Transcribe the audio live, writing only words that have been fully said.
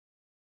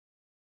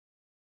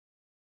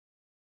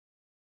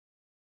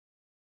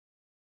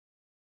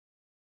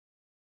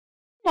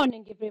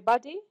Morning,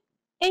 everybody.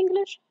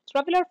 English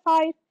Traveler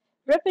 5,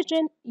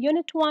 Revision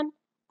Unit 1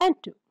 and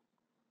 2.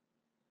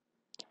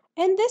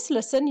 In this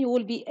lesson, you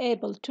will be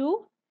able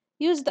to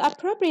use the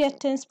appropriate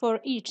tense for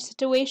each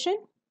situation,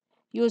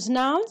 use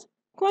nouns,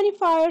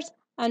 qualifiers,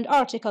 and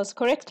articles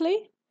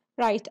correctly,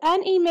 write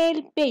an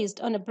email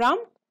based on a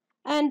prompt,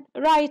 and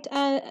write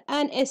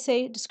an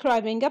essay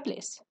describing a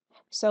place.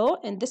 So,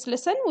 in this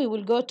lesson, we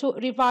will go to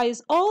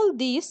revise all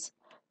these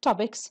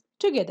topics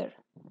together.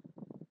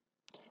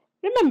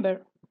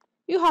 Remember,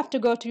 you have to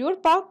go to your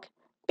book,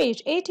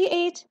 page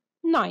 88,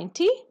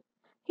 90.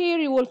 Here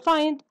you will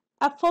find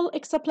a full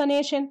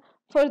explanation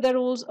for the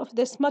rules of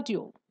this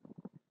module.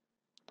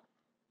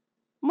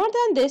 More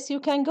than this, you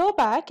can go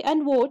back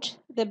and watch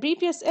the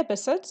previous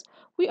episodes.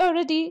 We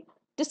already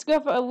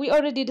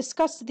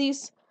discussed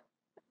these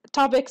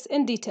topics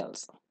in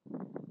details.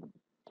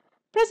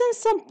 Present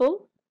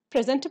simple,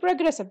 present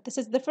progressive. This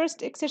is the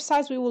first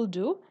exercise we will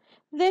do.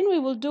 Then we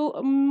will do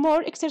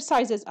more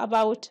exercises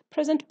about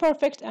present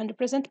perfect and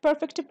present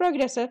perfect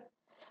progressive,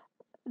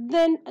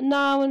 then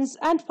nouns,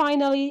 and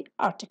finally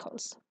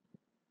articles.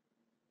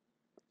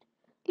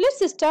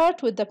 Let's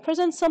start with the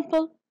present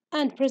simple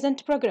and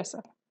present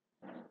progressive.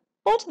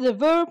 Put the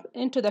verb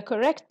into the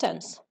correct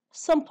tense,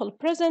 simple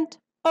present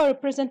or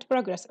present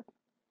progressive.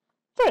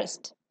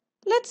 First,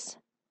 let's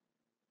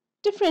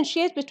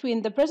differentiate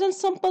between the present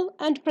simple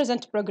and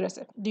present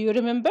progressive. Do you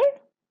remember?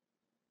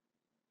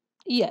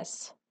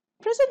 Yes.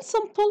 Present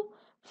simple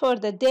for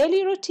the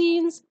daily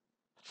routines,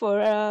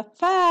 for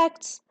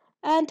facts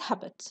and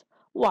habits,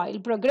 while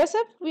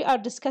progressive we are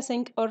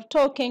discussing or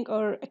talking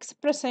or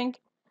expressing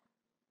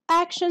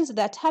actions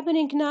that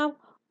happening now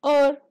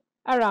or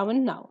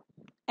around now.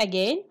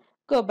 Again,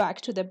 go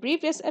back to the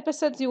previous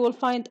episodes, you will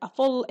find a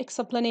full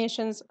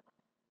explanations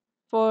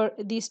for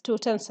these two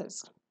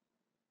tenses.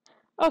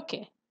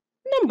 Okay,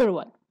 number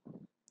 1.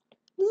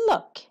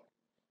 Look,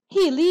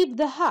 he leave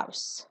the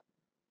house.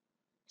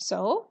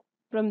 So,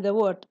 from the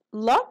word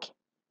look,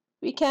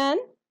 we can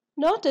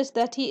notice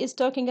that he is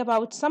talking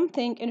about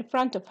something in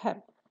front of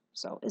him.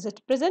 So, is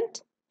it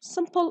present,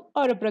 simple,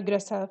 or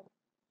progressive?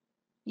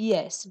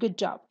 Yes, good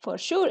job. For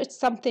sure, it's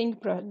something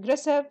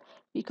progressive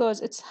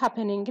because it's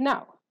happening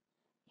now.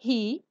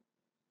 He.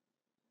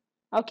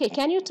 Okay,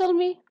 can you tell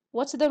me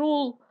what's the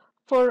rule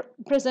for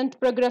present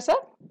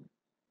progressive?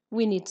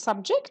 We need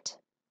subject.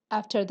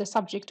 After the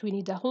subject, we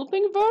need a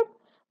helping verb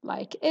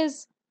like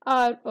is,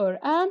 are, or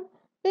am.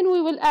 Then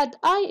we will add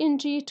ing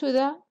to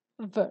the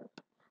verb.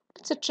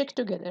 Let's check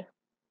together.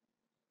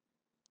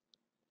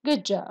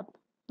 Good job.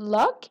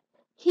 Look,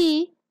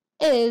 he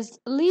is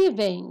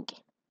leaving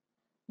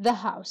the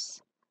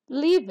house.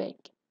 Leaving.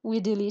 We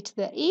delete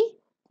the e,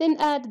 then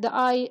add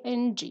the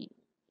ing.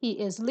 He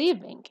is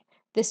leaving.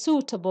 The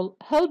suitable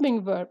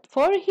helping verb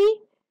for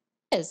he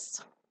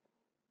is.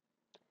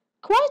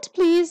 Quite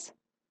please.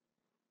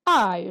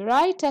 I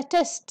write a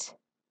test.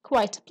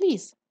 Quite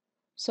please.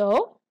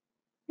 So,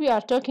 we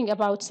are talking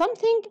about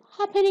something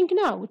happening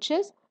now, which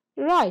is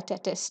write a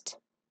test.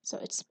 So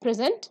it's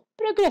present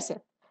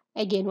progressive.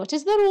 Again, what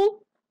is the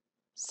rule?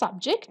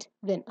 Subject,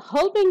 then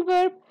helping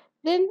verb,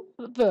 then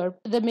verb,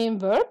 the main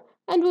verb,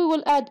 and we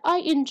will add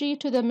ing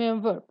to the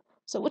main verb.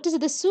 So what is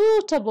the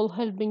suitable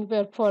helping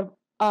verb for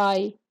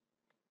I?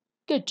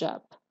 Good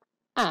job.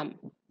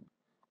 Am.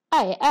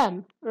 I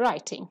am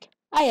writing.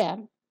 I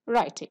am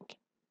writing.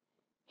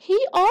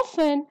 He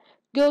often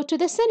go to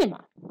the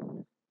cinema.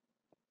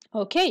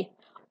 Okay,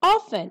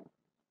 often.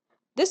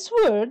 This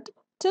word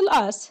tell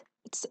us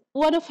it's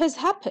one of his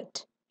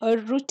habit or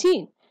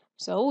routine.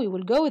 So we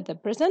will go with the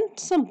present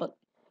simple.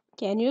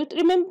 Can you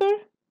remember?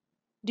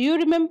 Do you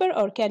remember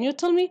or can you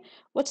tell me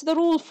what's the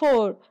rule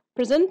for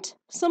present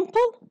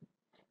simple?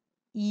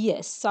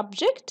 Yes,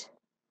 subject,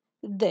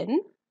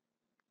 then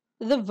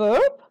the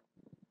verb.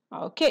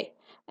 Okay,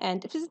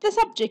 and if the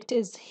subject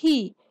is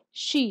he,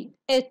 she,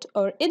 it,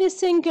 or any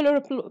singular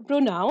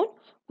pronoun,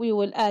 we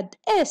will add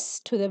s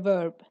to the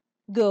verb.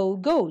 Go,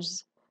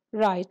 goes.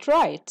 Write,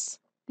 writes.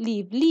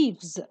 Leave,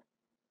 leaves.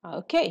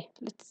 Okay,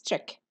 let's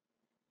check.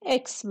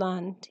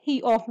 Excellent.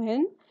 He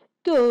often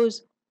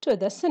goes to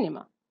the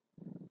cinema.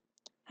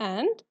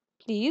 And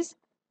please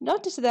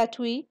notice that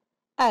we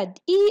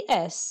add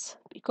es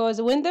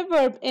because when the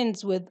verb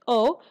ends with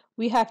o,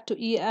 we have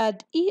to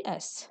add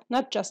es,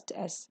 not just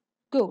s.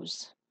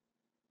 Goes.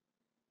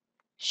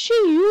 She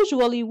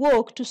usually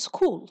walk to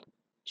school.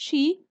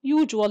 She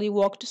usually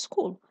walk to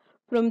school.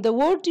 From the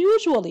word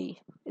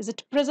usually, is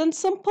it present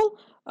simple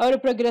or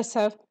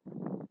progressive?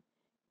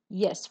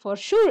 Yes, for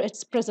sure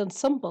it's present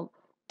simple,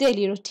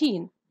 daily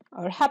routine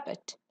or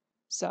habit.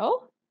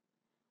 So,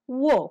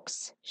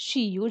 walks.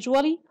 She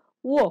usually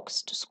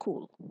walks to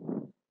school.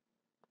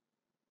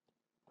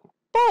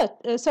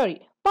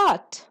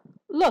 But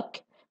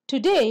look,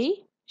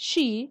 today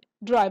she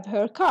drive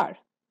her car.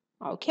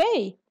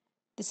 Okay,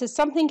 this is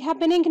something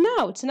happening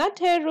now. It's not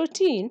her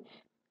routine.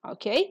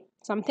 Okay,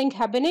 something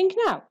happening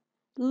now.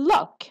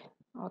 Look.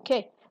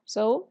 Okay,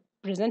 so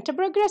present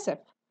progressive.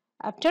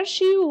 After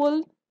she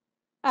will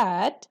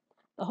add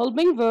the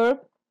helping verb,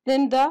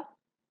 then the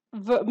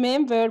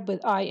main verb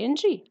with ing.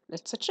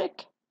 Let's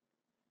check.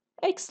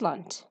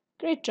 Excellent.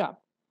 Great job.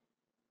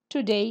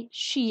 Today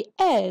she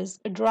is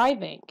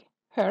driving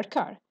her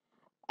car.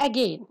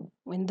 Again,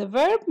 when the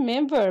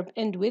main verb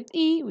end with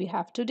e, we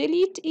have to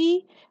delete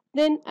e,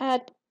 then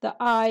add the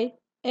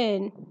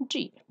ing.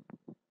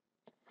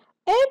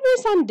 Every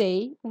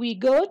Sunday we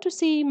go to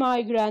see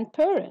my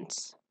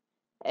grandparents.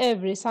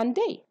 Every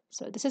Sunday.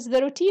 So this is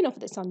the routine of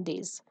the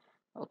Sundays.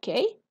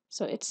 Okay,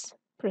 so it's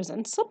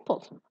present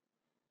simple.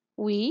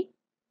 We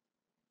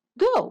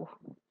go.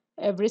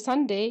 Every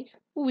Sunday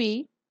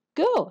we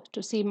go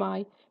to see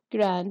my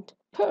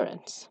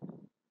grandparents.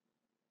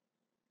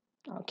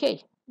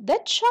 Okay, the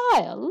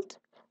child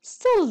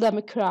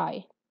seldom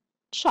cry.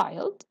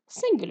 Child,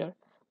 singular.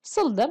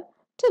 Seldom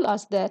tell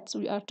us that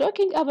we are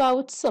talking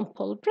about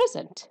simple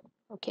present.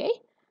 Okay,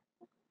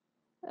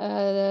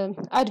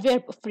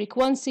 adverb of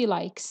frequency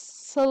like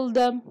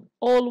seldom,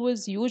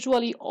 always,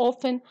 usually,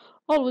 often,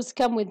 always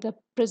come with the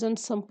present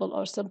simple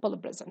or simple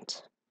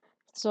present.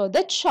 So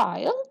the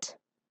child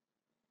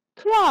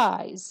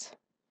cries.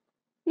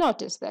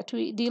 Notice that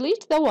we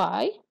delete the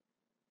y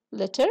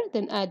letter,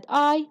 then add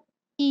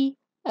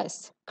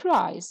I-E-S,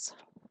 cries.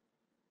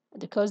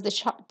 Because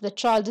the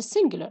child is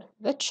singular.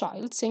 The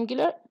child,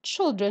 singular,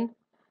 children,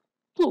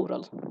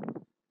 plural.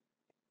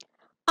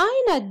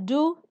 I not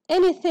do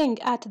anything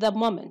at the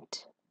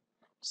moment.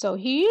 So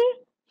here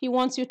he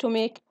wants you to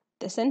make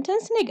the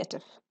sentence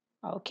negative.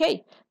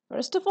 Okay,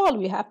 first of all,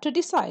 we have to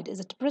decide, is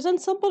it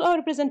present simple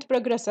or present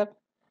progressive?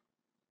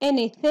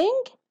 Anything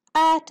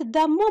at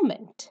the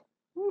moment.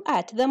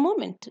 At the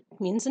moment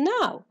means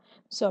now.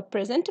 So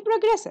present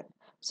progressive.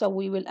 So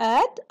we will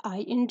add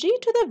ing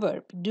to the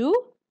verb, do,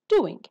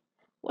 doing.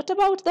 What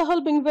about the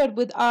helping verb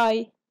with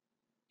I?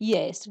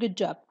 Yes, good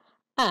job.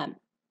 Am.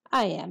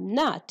 I am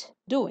not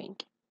doing.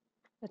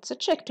 Let's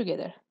check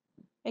together.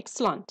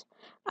 Excellent.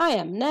 I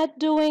am not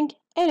doing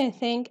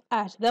anything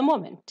at the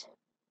moment.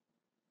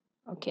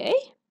 Okay.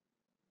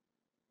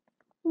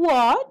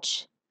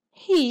 Watch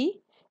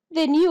he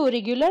the news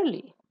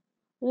regularly.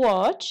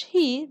 Watch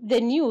he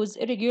the news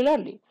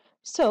regularly.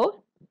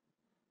 So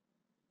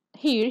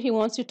here he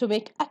wants you to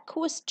make a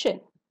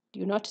question.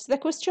 Do you notice the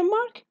question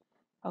mark?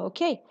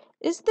 Okay.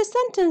 Is the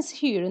sentence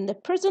here in the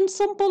present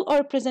simple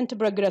or present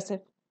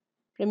progressive?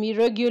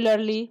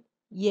 Regularly?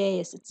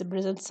 Yes, it's a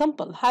present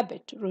simple,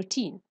 habit,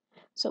 routine.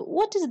 So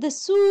what is the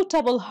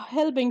suitable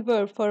helping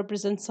verb for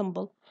present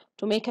simple?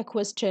 To make a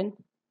question?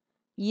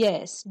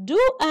 Yes, do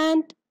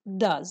and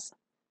does.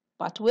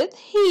 But with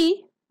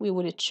he, we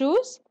will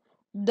choose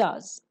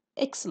does.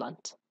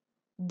 Excellent.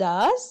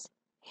 Does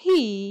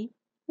he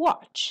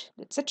watch?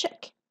 Let's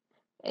check.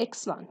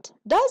 Excellent.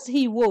 Does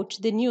he watch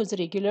the news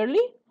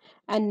regularly?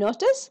 And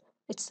notice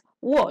it's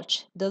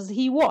watch. Does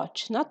he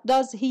watch? Not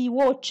does he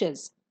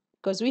watches,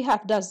 because we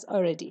have does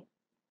already.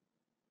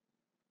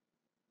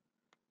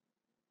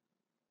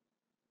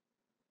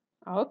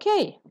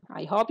 Okay,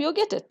 I hope you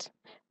get it.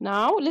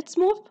 Now let's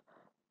move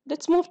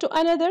to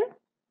another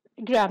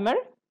grammar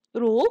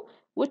rule,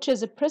 which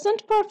is a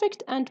present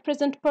perfect and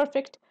present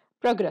perfect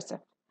progressive.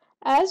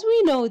 As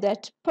we know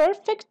that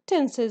perfect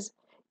tenses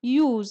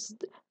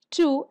used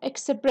to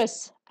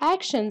express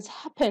actions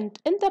happened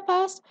in the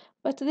past,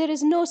 but there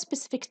is no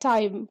specific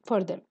time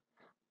for them.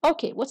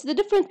 Okay, what's the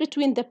difference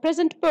between the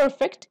present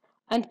perfect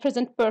and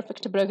present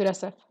perfect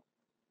progressive?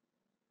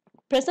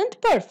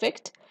 Present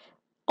perfect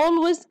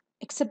always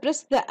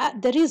express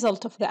the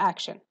result of the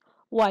action,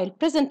 while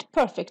present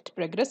perfect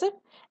progressive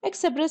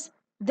express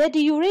the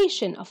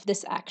duration of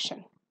this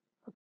action.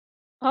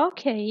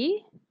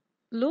 Okay,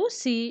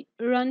 Lucy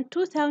ran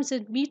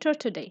 2000 meters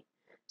today.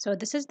 So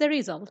this is the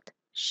result.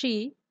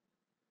 She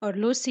or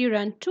Lucy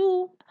ran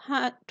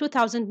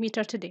 2000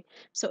 meters today.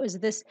 So is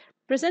this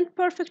present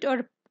perfect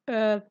or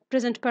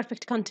present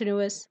perfect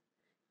continuous?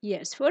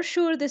 Yes, for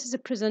sure this is a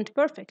present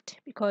perfect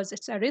because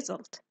it's a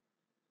result.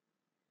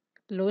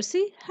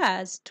 Lucy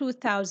has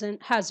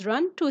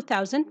run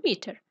 2000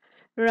 meters.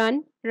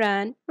 Run,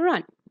 ran,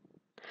 run.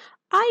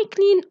 I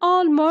clean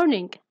all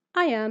morning.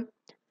 I am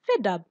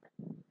fed up.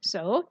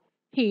 So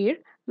here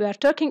we are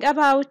talking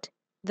about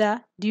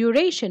the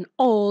duration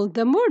all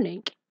the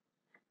morning.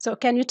 So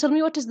can you tell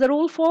me what is the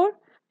rule for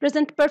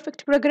present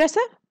perfect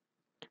progressive?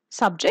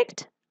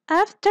 Subject.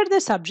 After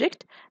the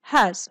subject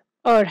has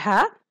or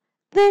have,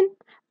 then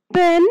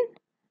been,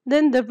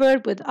 then the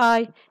verb with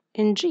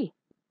ing.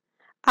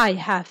 I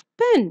have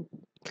been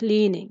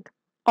cleaning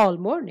all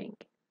morning.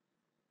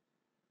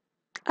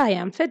 I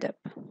am fed up.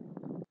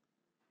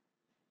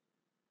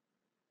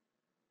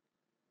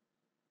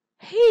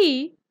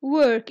 He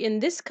worked in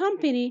this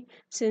company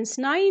since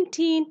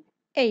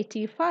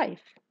 1985.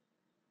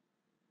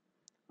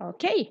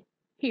 Okay,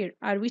 here,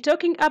 are we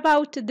talking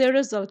about the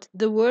result,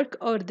 the work,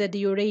 or the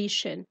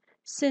duration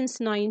since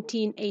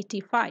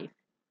 1985?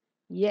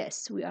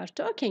 Yes, we are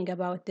talking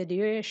about the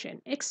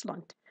duration.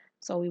 Excellent.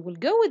 So we will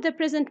go with the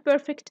present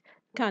perfect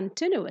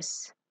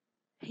continuous.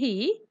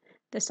 He,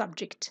 the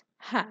subject,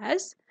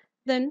 has,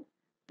 then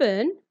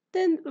been,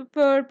 then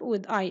verb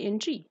with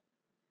ing.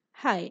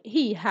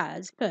 He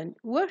has been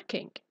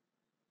working.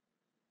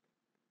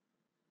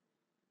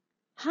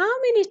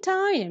 how many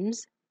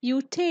times you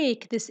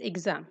take this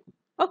exam?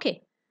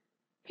 Okay,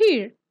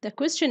 here the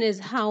question is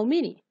how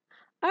many.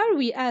 Are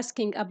we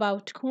asking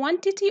about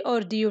quantity or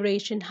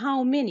duration?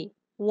 How many?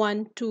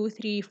 1, 2,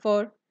 3,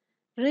 4.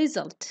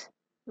 Result.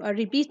 We are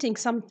repeating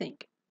something.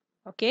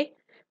 Okay,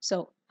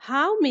 so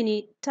how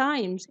many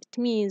times, it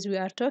means we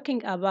are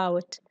talking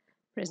about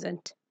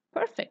present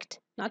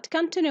perfect, not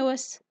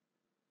continuous.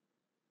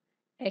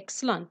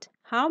 Excellent.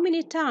 How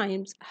many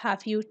times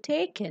have you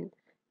taken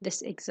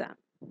this exam?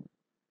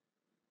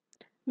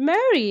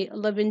 Mary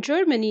lived in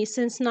Germany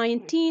since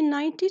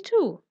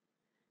 1992.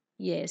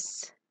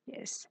 Yes,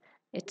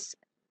 it's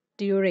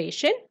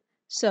duration.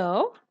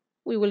 So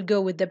we will go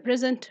with the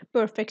present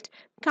perfect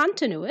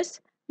continuous.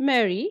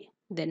 Mary,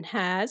 then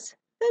has,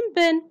 then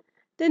been,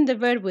 then the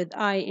verb with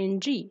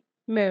ing.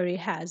 Mary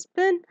has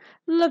been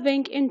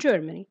living in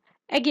Germany.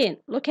 Again,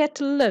 look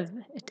at live.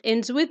 It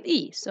ends with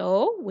e.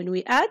 So when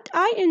we add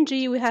ing,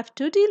 we have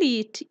to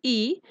delete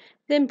e,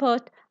 then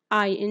put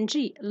ing,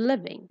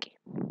 living.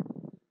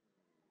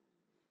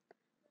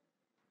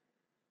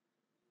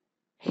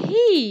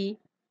 He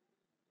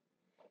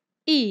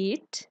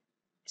eat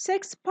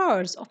 6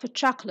 bars of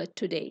chocolate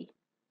today.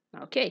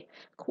 Okay,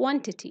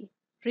 quantity,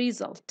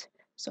 result.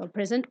 So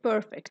present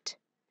perfect,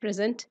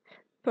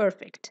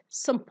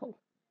 simple.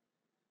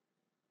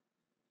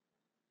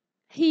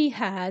 He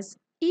has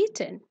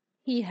eaten.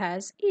 He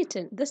has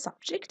eaten, the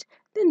subject,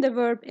 then the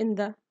verb in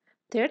the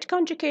third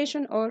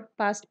conjugation or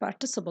past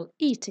participle,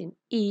 eaten,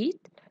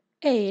 eat,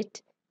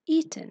 ate,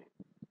 eaten.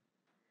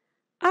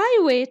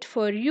 I wait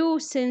for you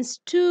since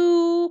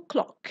 2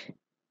 o'clock.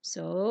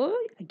 So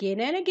again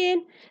and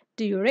again,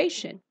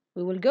 duration.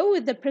 We will go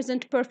with the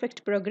present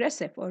perfect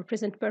progressive or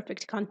present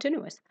perfect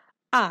continuous.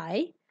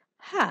 I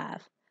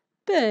have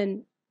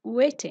been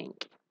waiting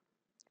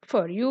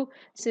for you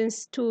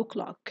since 2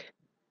 o'clock.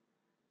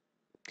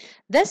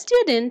 The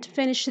student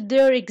finished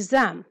their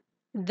exam.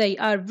 They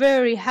are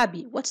very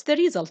happy. What's the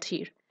result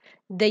here?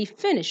 They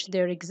finished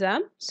their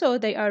exam, so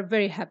they are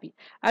very happy.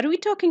 Are we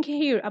talking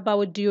here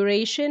about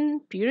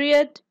duration,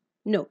 period?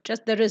 No,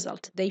 just the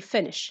result. They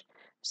finish.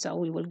 So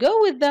we will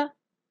go with the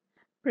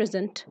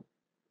present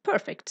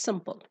perfect,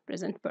 simple,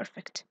 present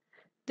perfect.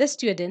 The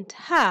student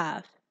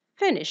have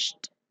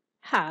finished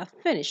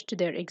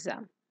their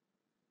exam.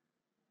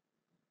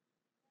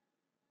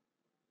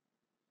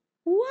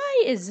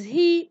 Why is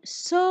he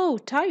so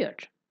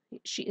tired?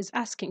 She is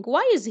asking,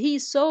 why is he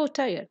so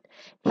tired?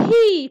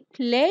 He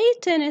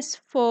played tennis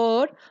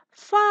for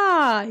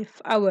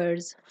 5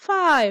 hours.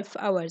 5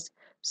 hours.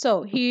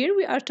 So here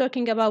we are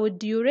talking about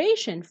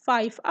duration,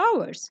 5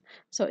 hours.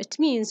 So it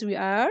means we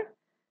are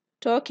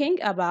talking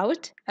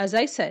about, as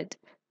I said,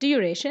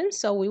 duration.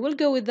 So we will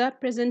go with the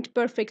present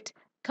perfect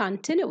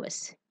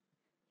continuous.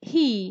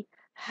 He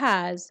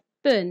has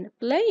been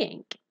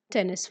playing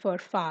tennis for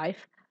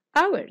 5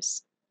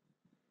 hours.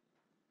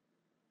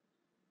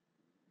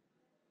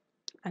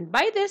 And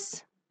by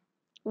this,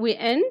 we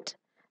end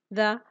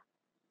the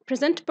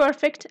present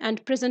perfect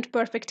and present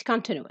perfect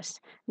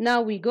continuous.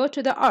 Now we go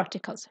to the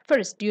articles.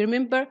 First, do you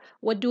remember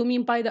what do we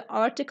mean by the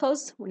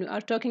articles when we are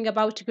talking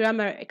about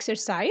grammar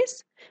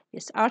exercise?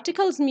 Yes,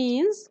 articles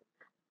means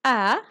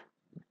a,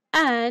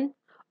 an,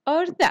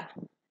 or the.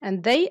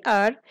 And they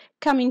are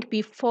coming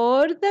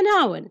before the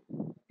noun,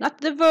 not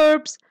the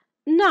verbs,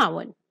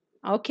 noun.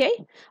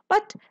 Okay?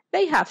 But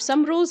they have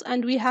some rules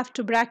and we have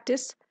to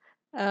practice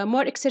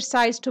more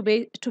exercise to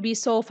be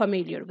so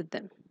familiar with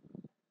them.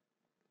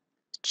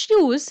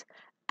 Choose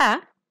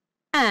a,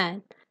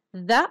 an,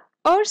 the,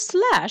 or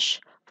slash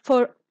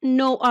for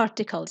no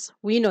articles.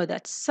 We know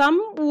that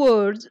some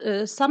words,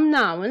 some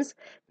nouns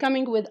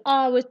coming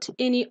without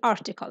any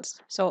articles.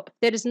 So if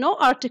there is no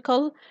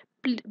article,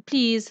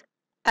 please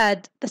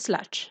add the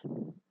slash.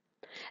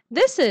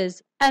 This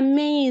is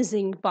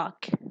amazing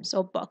book.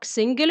 So book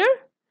singular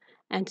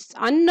and it's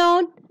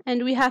unknown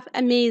and we have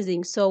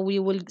amazing. So we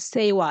will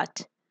say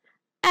what?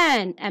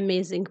 An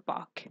amazing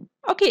book.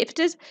 Okay, if it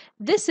is,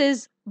 this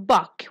is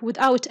book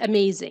without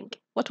amazing,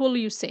 what will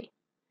you say?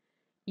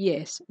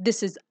 Yes,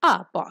 this is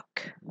a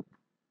book.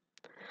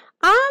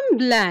 I'm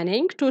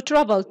planning to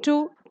travel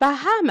to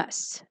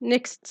Bahamas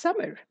next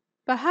summer.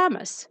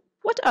 Bahamas.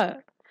 What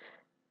are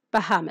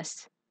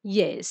Bahamas?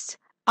 Yes,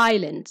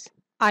 islands.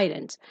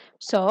 Islands.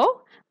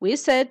 So we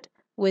said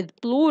with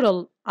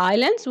plural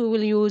islands, we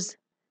will use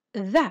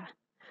the.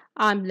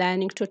 I'm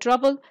planning to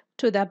travel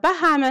to the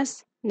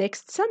Bahamas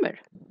next summer.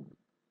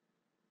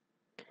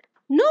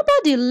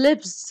 Nobody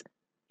lives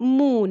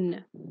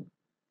moon.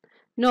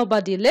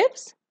 Nobody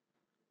lives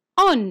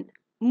on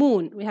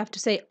moon. We have to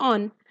say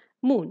on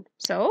moon.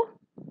 So,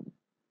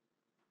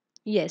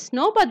 yes,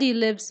 nobody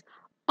lives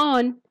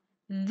on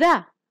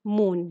the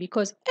moon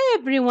because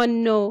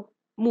everyone know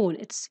moon.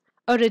 It's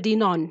already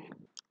known.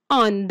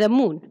 On the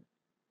moon.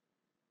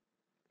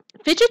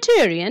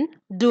 Vegetarian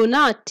do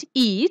not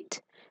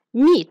eat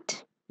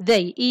meat.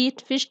 They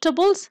eat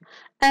vegetables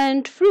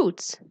and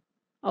fruits.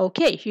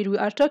 Okay, here we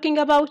are talking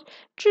about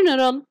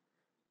general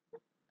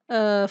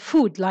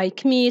food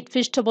like meat,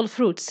 vegetable,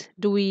 fruits.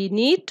 Do we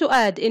need to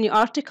add any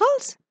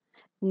articles?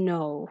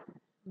 No,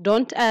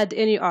 don't add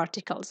any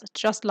articles,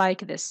 just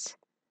like this.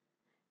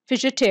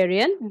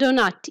 Vegetarian do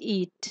not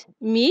eat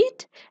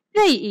meat,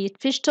 they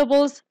eat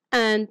vegetables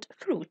and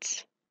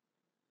fruits.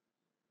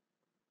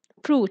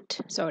 Fruit,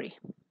 sorry.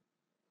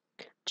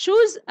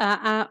 Choose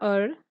a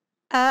or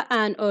a,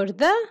 an or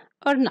the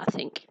or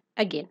nothing.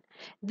 Again,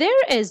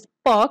 there is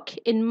book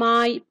in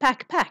my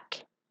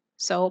backpack.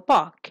 So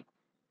book,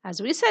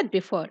 as we said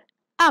before,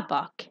 a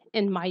book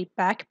in my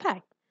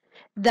backpack.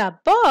 The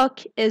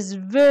book is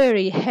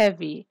very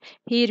heavy.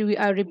 Here we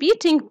are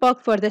repeating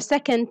book for the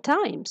second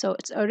time. So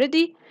it's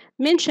already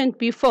mentioned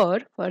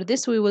before. For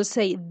this we will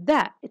say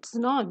that. It's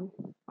none.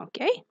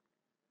 Okay?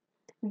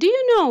 Do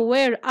you know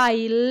where I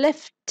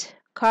left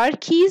car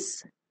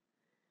keys?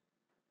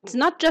 It's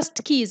not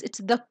just keys,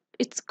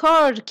 it's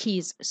car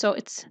keys. So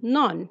it's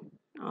none.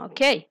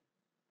 Okay.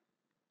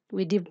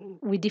 We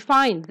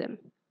define them.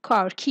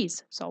 Car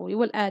keys. So we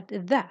will add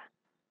that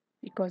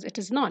because it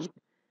is none.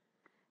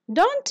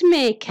 Don't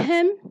make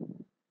him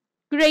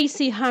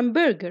greasy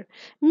hamburger.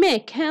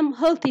 Make him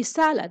healthy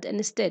salad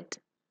instead.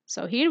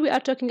 So here we are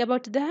talking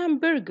about the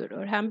hamburger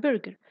or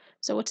hamburger.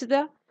 So what's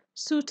the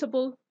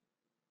suitable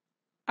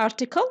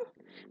article?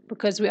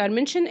 Because we are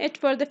mentioning it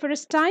for the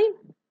first time.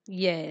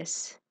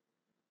 Yes.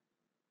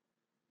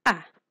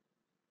 A.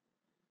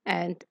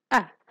 And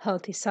a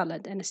healthy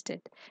salad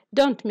instead.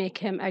 Don't make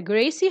him a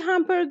greasy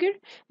hamburger.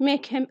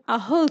 Make him a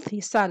healthy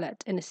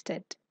salad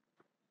instead.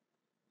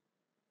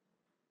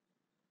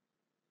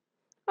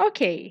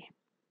 Okay.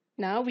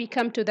 Now we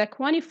come to the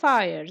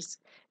quantifiers.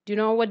 Do you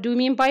know what do we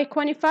mean by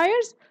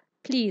quantifiers?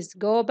 Please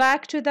go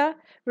back to the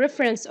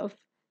reference of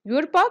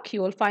your book.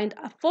 You will find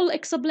a full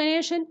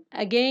explanation.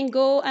 Again,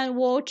 go and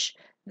watch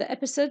the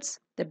episodes,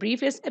 the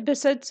previous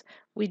episodes.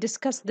 We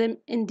discussed them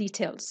in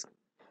details.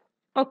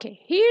 Okay,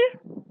 here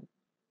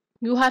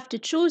you have to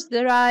choose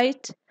the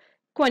right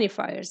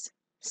quantifiers.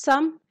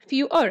 Some,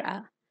 few, or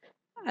a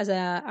as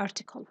an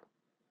article.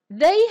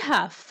 They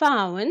have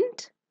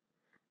found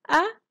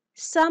a,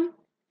 some,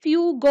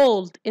 few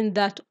gold in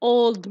that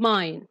old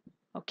mine.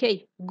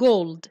 Okay,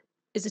 gold.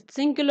 Is it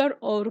singular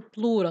or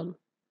plural?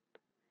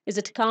 Is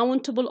it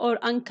countable or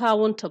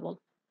uncountable?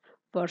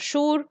 For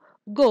sure,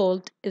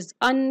 gold is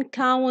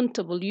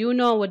uncountable. You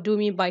know what do we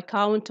mean by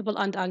countable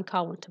and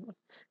uncountable.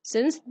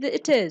 Since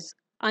it is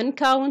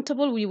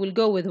uncountable, we will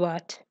go with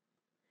what?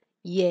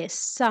 Yes,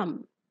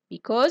 some.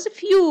 Because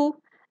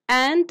few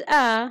and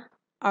a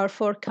are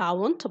for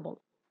countable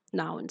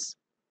nouns.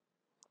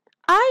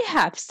 I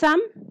have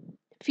some,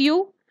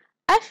 few,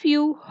 a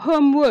few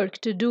homework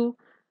to do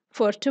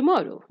for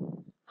tomorrow.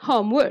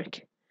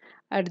 Homework.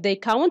 Are they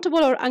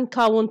countable or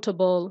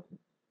uncountable?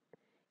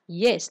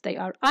 Yes, they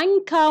are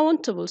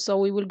uncountable. So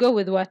we will go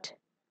with what?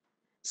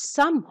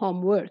 Some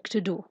homework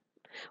to do.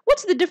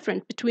 What's the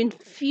difference between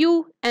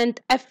few and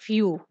a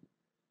few?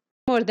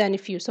 More than a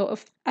few. So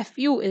if a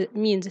few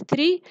means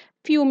three,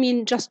 few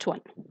mean just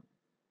one.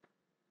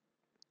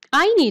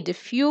 I need a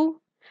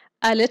few,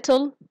 a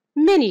little,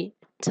 many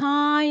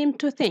time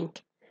to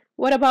think.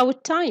 What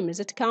about time? Is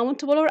it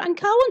countable or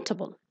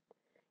uncountable?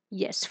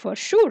 Yes, for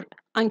sure.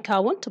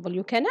 Uncountable.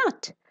 You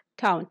cannot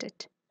count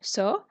it.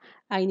 So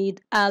I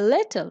need a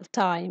little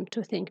time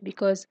to think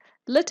because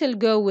little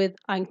go with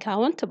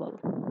uncountable.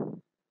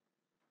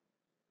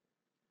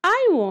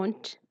 I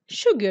want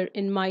sugar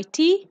in my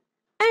tea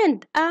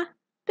and a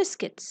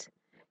biscuits.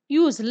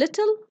 Use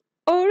little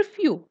or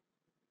few.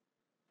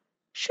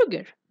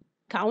 Sugar.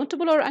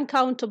 Countable or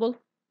uncountable?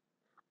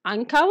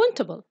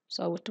 Uncountable.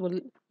 So it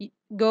will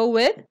go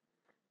with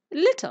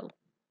little.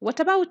 What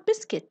about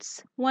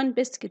biscuits? One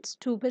biscuits,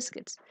 two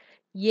biscuits.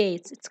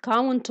 Yes, it's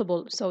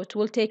countable. So it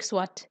will take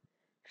what?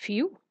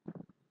 Few.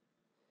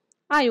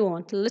 I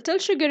want little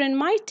sugar in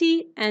my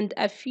tea and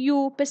a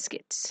few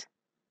biscuits.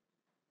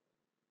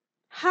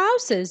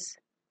 Houses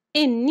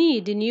in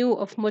need new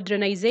of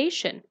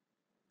modernization.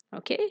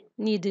 Okay,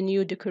 need a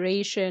new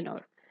decoration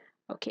or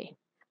okay.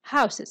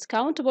 Houses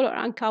countable or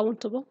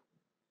uncountable?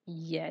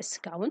 Yes,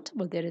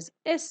 countable. There is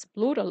S,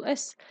 plural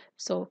S.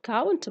 So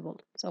countable.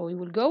 So we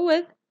will go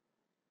with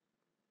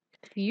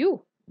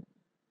few.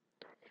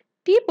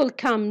 People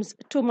comes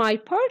to my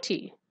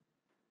party.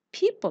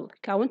 People,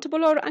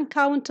 countable or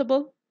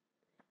uncountable?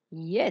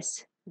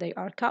 Yes, they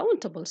are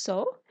countable.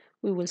 So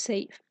we will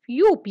say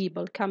few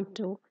people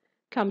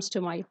comes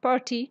to my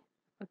party.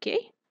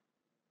 Okay.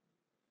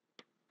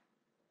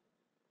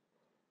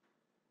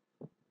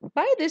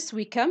 By this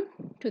we come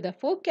to the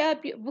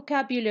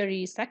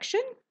vocabulary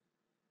section.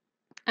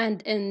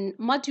 And in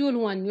Module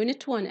 1,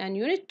 Unit 1 and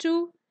Unit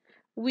 2,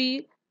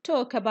 we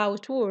talk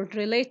about words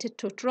related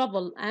to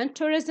travel and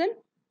tourism,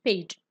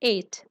 page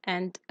 8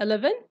 and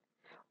 11.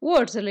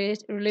 Words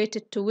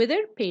related to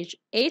weather, page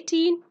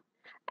 18.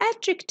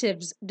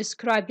 Adjectives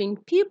describing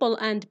people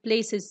and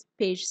places,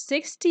 page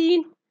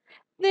 16.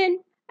 Then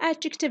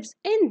adjectives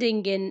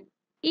ending in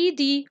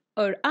ed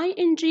or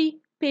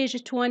ing,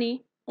 page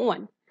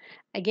 21.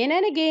 Again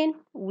and again,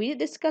 we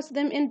discussed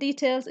them in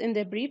details in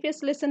the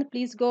previous lesson.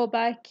 Please go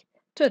back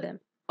to them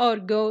or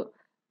go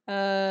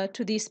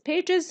to these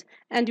pages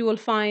and you will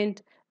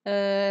find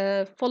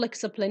full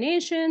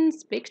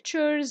explanations,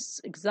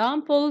 pictures,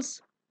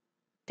 examples,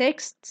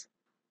 texts.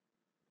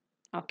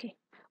 Okay,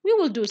 we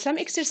will do some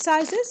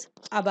exercises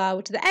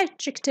about the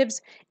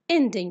adjectives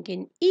ending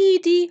in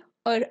ed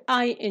or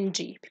ing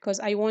because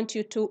I want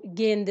you to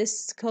gain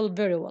this skill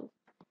very well.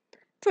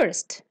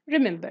 First,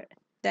 remember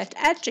that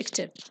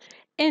adjective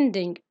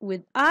ending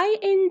with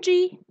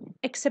ing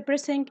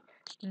expressing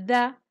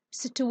the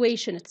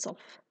situation itself,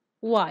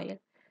 while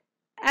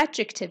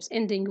adjectives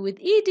ending with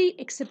ed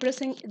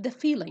expressing the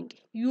feeling,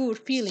 your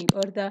feeling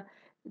or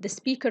the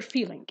speaker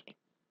feeling.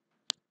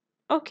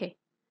 Okay.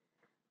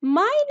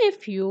 My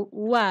nephew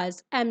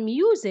was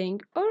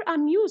amusing or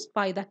amused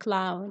by the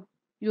clown.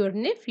 Your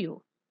nephew.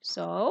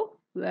 So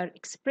we are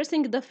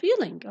expressing the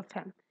feeling of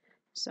him.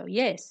 So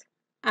yes,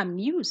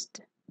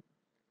 amused.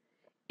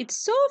 It's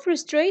so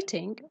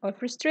frustrating or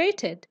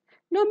frustrated.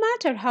 No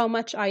matter how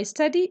much I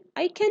study,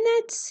 I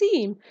cannot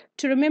seem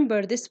to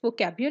remember this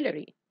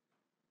vocabulary.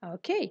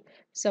 Okay,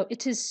 so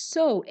it is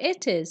so,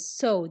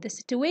 the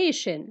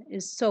situation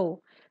is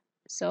so.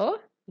 So,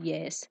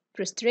 yes,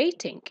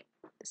 frustrating.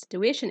 The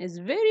situation is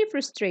very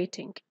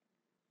frustrating.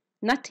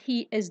 Not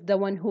he is the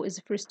one who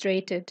is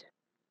frustrated.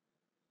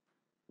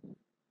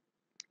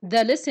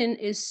 The lesson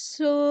is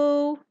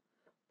so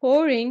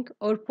boring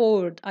or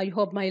bored. I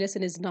hope my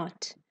lesson is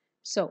not.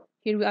 So,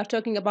 here we are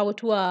talking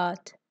about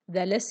what?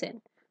 The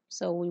lesson.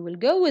 So, we will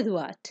go with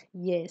what?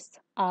 Yes,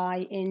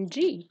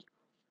 ing.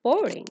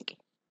 Boring.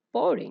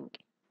 Boring.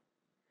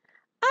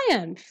 I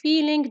am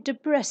feeling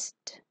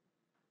depressed.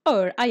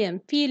 Or I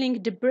am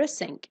feeling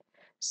depressing.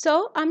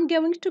 So I'm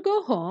going to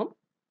go home,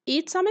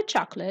 eat some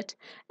chocolate,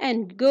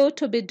 and go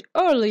to bed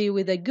early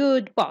with a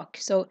good book.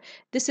 So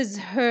this is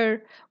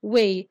her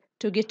way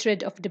to get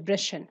rid of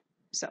depression.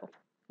 So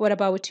what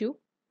about you?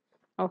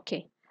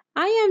 Okay.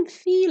 I am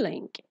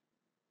feeling.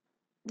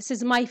 This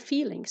is my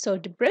feeling. So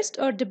depressed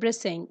or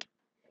depressing?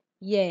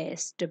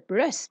 Yes,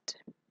 depressed.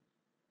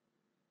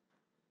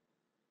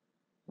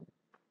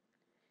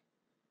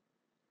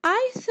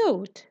 I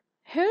thought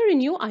her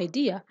new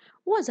idea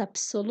was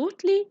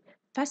absolutely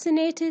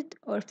fascinated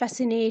or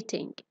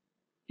fascinating.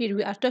 Here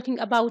we are talking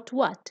about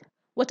what?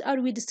 What are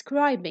we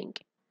describing?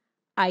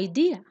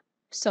 Idea.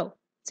 So,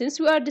 since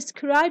we are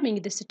describing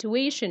the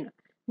situation,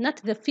 not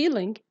the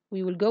feeling,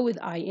 we will go with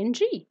ing.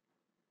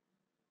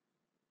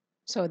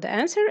 So the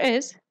answer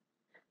is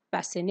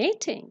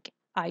fascinating.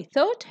 I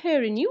thought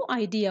her new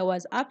idea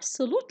was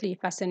absolutely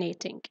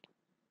fascinating.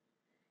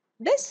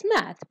 This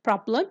math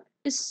problem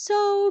is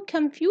so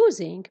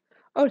confusing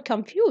or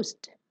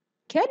confused.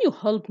 Can you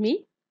help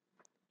me?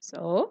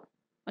 So,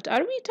 what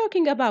are we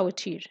talking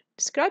about here?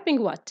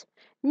 Describing what?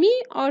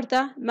 Me or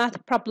the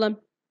math problem?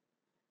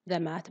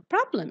 The math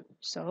problem.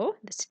 So,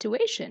 the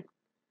situation.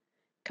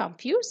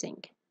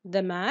 Confusing.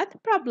 The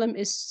math problem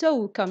is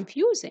so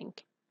confusing.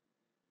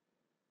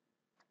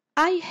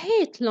 I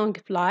hate long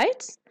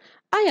flights.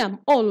 I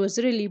am always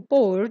really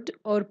bored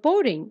or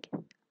boring.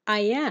 I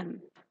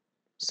am.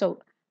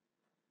 So,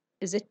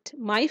 is it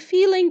my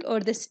feeling or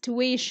the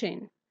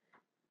situation?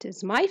 It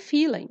is my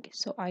feeling.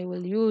 So, I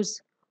will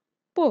use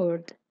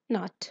bored,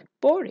 not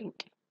boring.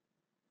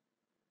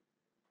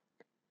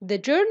 The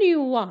journey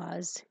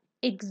was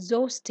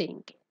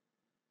exhausting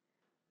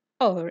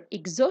or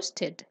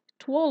exhausted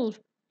 12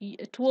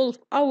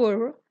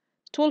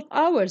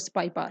 hours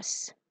by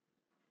bus.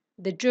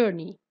 The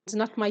journey, it's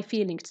not my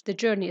feeling, it's the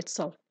journey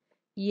itself.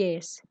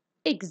 Yes,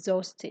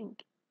 exhausting.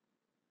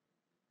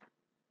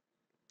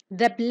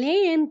 The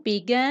plane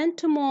began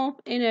to move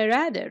in a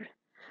rather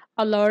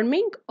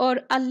alarming or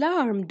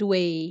alarmed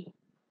way.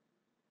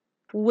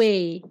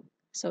 Way.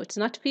 So it's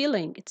not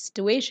feeling, it's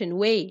situation,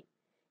 way.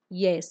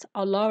 Yes,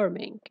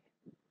 alarming.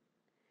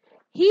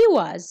 He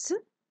was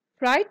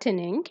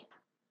frightening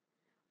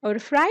or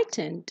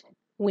frightened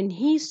when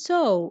he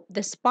saw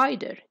the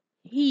spider.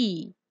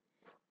 He,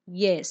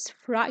 yes,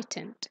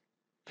 frightened,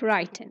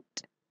 frightened.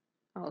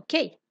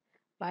 Okay,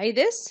 by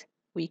this,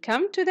 we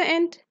come to the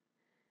end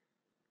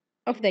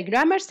of the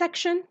grammar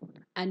section,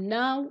 and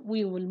now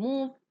we will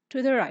move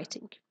to the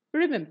writing.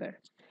 Remember,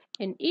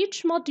 in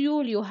each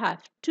module you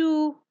have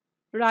 2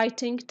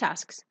 writing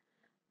tasks.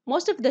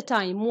 Most of the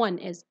time, one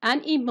is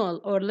an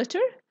email or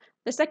letter,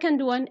 the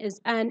second one is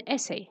an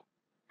essay.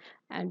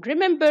 And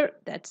remember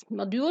that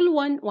module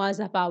 1 was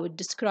about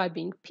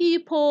describing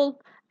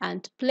people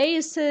and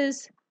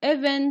places,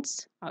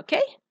 events,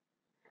 okay?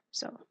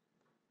 So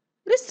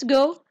let's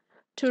go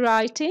to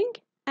writing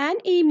an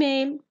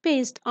email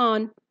based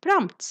on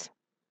prompts.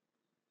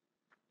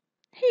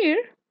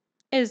 Here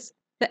is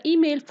the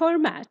email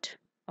format,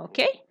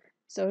 okay?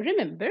 So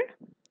remember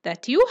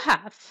that you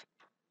have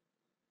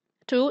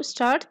to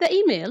start the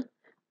email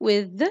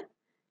with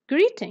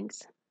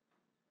greetings.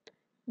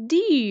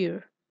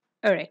 Dear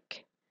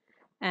Eric,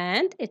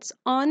 and it's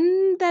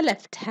on the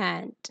left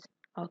hand,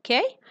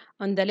 okay?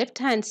 On the left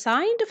hand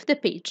side of the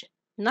page,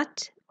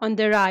 not on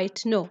the right,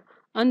 no,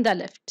 on the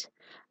left.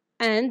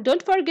 And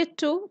don't forget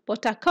to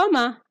put a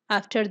comma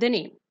after the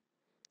name.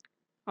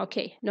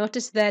 Okay,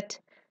 notice that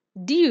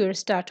dear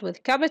start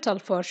with capital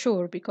for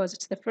sure because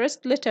it's the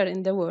first letter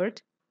in the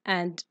word.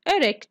 and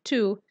Eric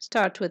too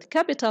start with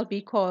capital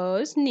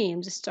because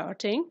names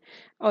start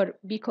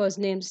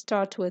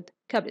with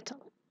capital.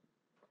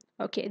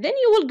 Okay, then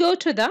you will go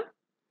to the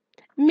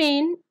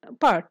main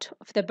part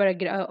of the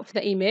paragraph of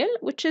the email,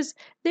 which is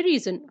the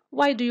reason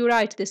why do you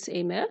write this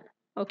email.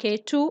 Okay,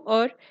 2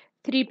 or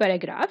 3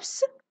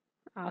 paragraphs.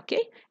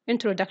 Okay,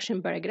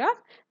 introduction paragraph,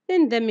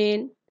 then the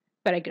main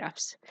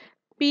paragraphs.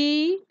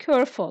 Be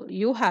careful,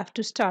 you have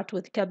to start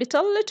with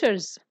capital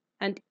letters,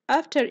 and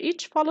after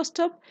each full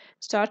stop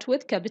start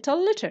with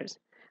capital letters.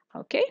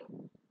 Okay,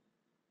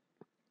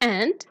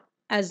 and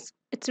as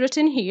it's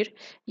written here,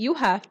 you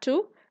have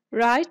to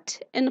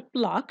write in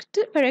blocked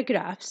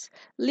paragraphs,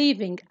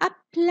 leaving a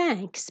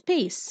blank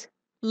space,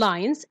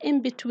 lines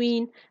in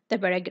between the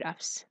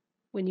paragraphs.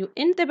 When you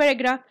end the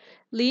paragraph,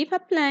 leave a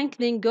blank,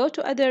 then go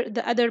to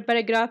the other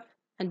paragraph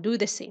and do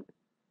the same.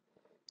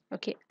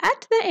 Okay,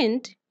 at the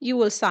end, you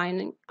will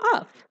sign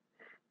off.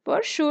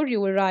 For sure, you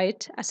will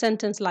write a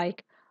sentence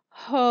like,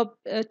 hope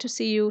to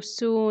see you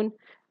soon,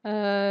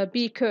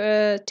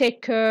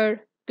 take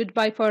care,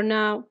 goodbye for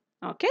now.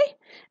 Okay,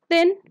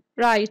 then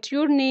write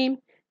your name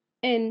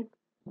in,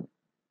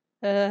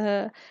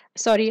 on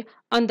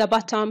the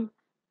bottom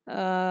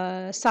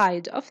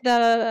side of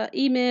the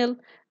email,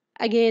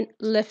 again,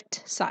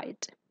 left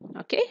side.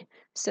 Okay,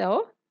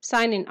 so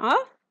signing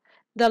off,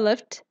 the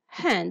left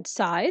hand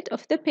side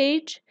of the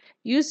page,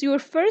 use your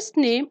first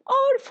name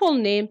or full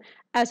name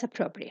as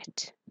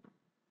appropriate.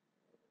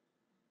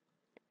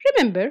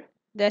 Remember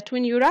that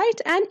when you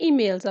write an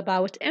emails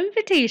about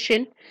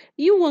invitation,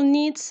 you will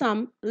need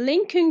some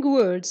linking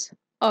words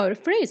or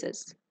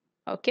phrases.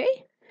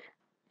 Okay?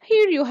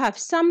 Here you have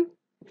some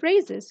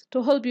phrases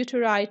to help you to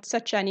write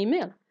such an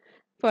email.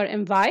 For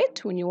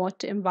invite, when you want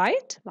to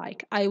invite,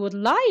 like I would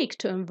like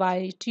to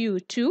invite you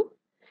to,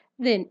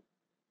 then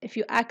if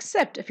you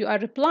are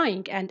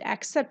replying and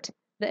accept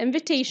the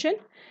invitation,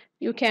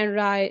 you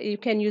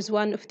can use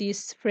one of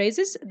these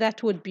phrases.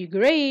 That would be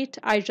great.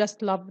 I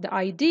just love the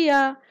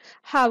idea.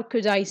 How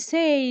could I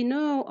say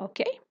no?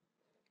 Okay.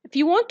 If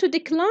you want to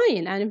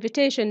decline an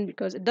invitation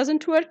because it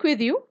doesn't work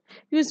with you,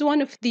 use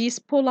one of these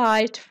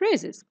polite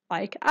phrases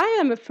like I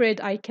am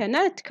afraid I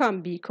cannot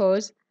come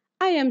because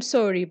I am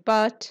sorry,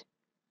 but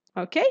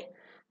okay?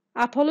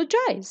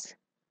 Apologize.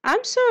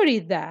 I'm sorry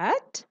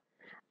that.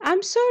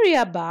 I'm sorry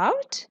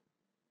about.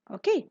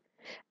 Okay.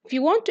 If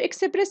you want to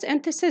express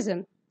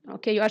enthusiasm,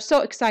 okay, you are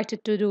so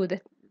excited to do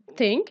the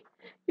thing,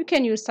 you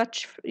can use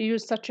such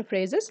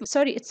phrases.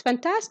 Sorry, it's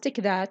fantastic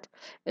that.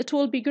 It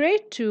will be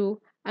great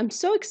too. I'm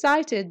so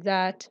excited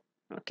that.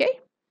 Okay.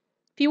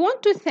 If you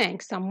want to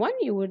thank someone,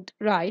 you would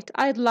write,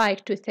 I'd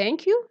like to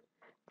thank you.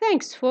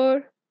 Thanks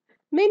for.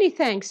 Many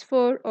thanks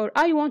for, or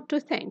I want to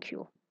thank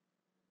you.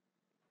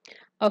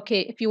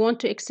 Okay, if you want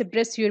to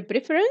express your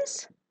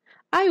preference,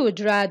 I would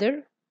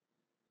rather,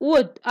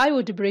 I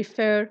would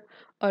prefer,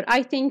 or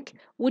I think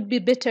would be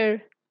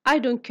better. I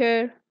don't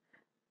care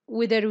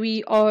whether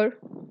we are.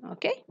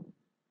 Okay.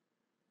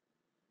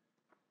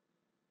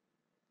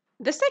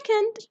 The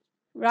second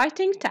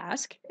writing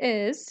task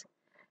is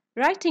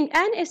writing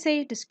an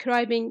essay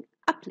describing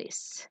a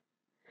place.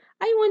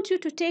 I want you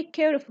to take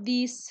care of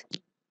these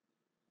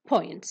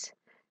points.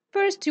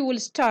 First, you will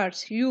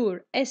start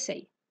your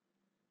essay.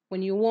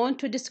 When you want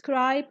to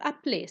describe a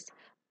place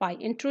by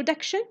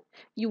introduction,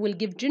 you will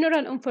give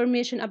general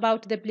information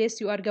about the place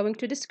you are going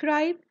to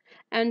describe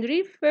and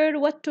refer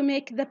what to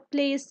make the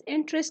place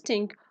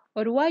interesting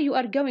or why you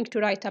are going to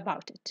write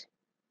about it.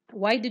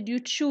 Why did you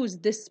choose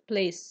this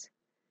place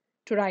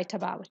to write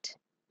about?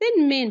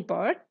 Then main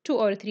part, 2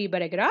 or 3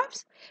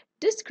 paragraphs,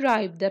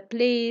 describe the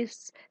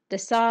place, the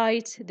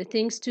site, the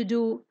things to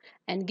do,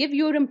 and give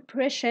your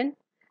impression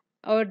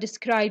or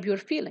describe your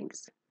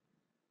feelings.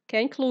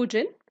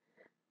 Conclusion,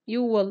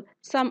 you will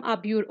sum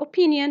up your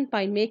opinion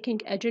by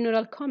making a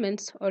general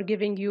comments or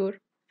giving your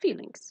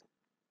feelings.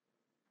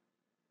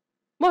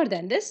 More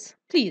than this,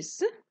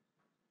 please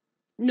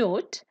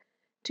note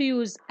to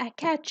use a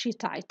catchy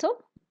title.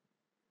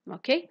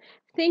 Okay,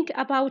 think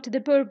about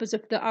the purpose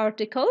of the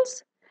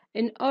articles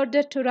in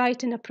order to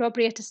write in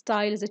appropriate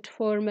style. Is it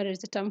formal?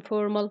 Is it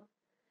informal?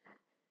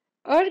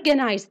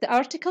 Organize the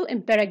article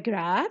in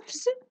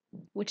paragraphs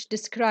which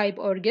describe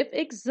or give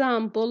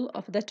example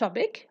of the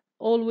topic.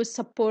 Always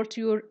support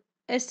your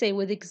essay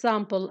with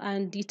example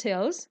and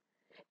details.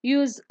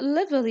 Use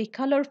lively,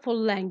 colorful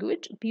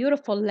language,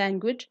 beautiful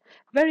language,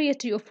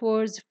 variety of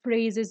words,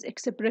 phrases,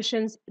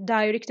 expressions,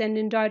 direct and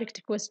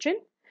indirect question.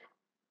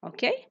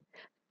 Okay?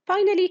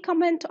 Finally,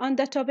 comment on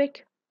the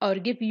topic or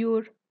give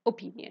your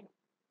opinion.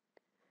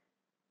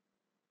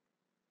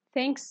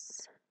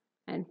 Thanks,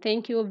 and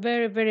thank you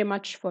very, very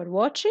much for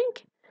watching.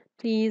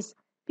 Please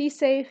be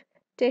safe,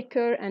 take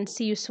care, and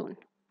see you soon.